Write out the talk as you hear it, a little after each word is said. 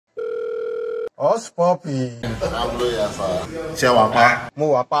Hushpuppi. I'm lawyer, sir. Chewapa.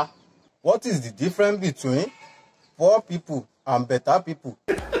 Mowapa. What is the difference between poor people and better people?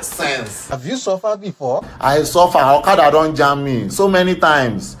 Sense. Have you suffered before? I suffer. Okada don't jam me so many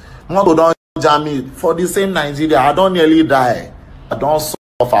times. Moto don't jam me for the same Nigeria. I don't nearly die. I don't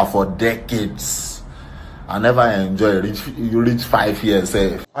suffer for decades. I never enjoy you reach 5 years.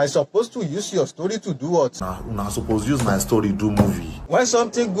 I supposed to use your story to do what? Nah, supposed to use my story do movie. When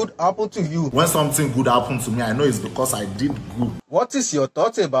something good happened to you. When something good happened to me, I know it's because I did good. What is your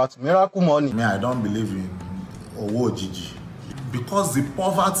thought about miracle money? Me, I don't believe in Owo Jiji. Because the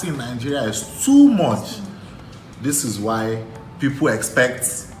poverty in Nigeria is too much. This is why people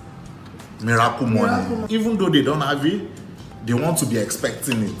expect miracle money. Even though they don't have it, they want to be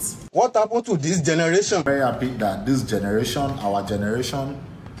expecting it. What happened to this generation? I'm very happy that this generation, our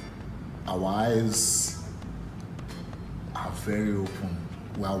eyes are very open.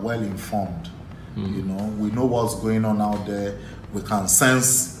 We are well informed. You know, we know what's going on out there. We can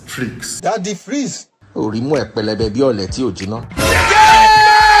sense tricks. Daddy freeze.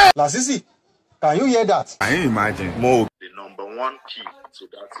 Lasisi, can you hear that? Can you imagine? More. The number one key to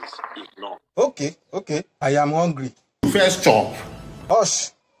that is ignore. Okay. I am hungry. First chop.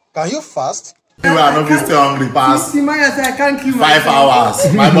 Hush, can you fast? You are not still hungry past I can't keep 5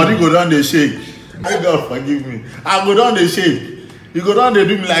 hours. My body go down the shake. May God forgive me. I go down the shake. You go down the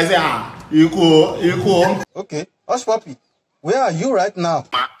do me like say you go. Okay, Hushpuppi, where are you right now?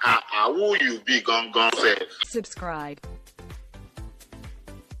 Who you be gone safe? Subscribe.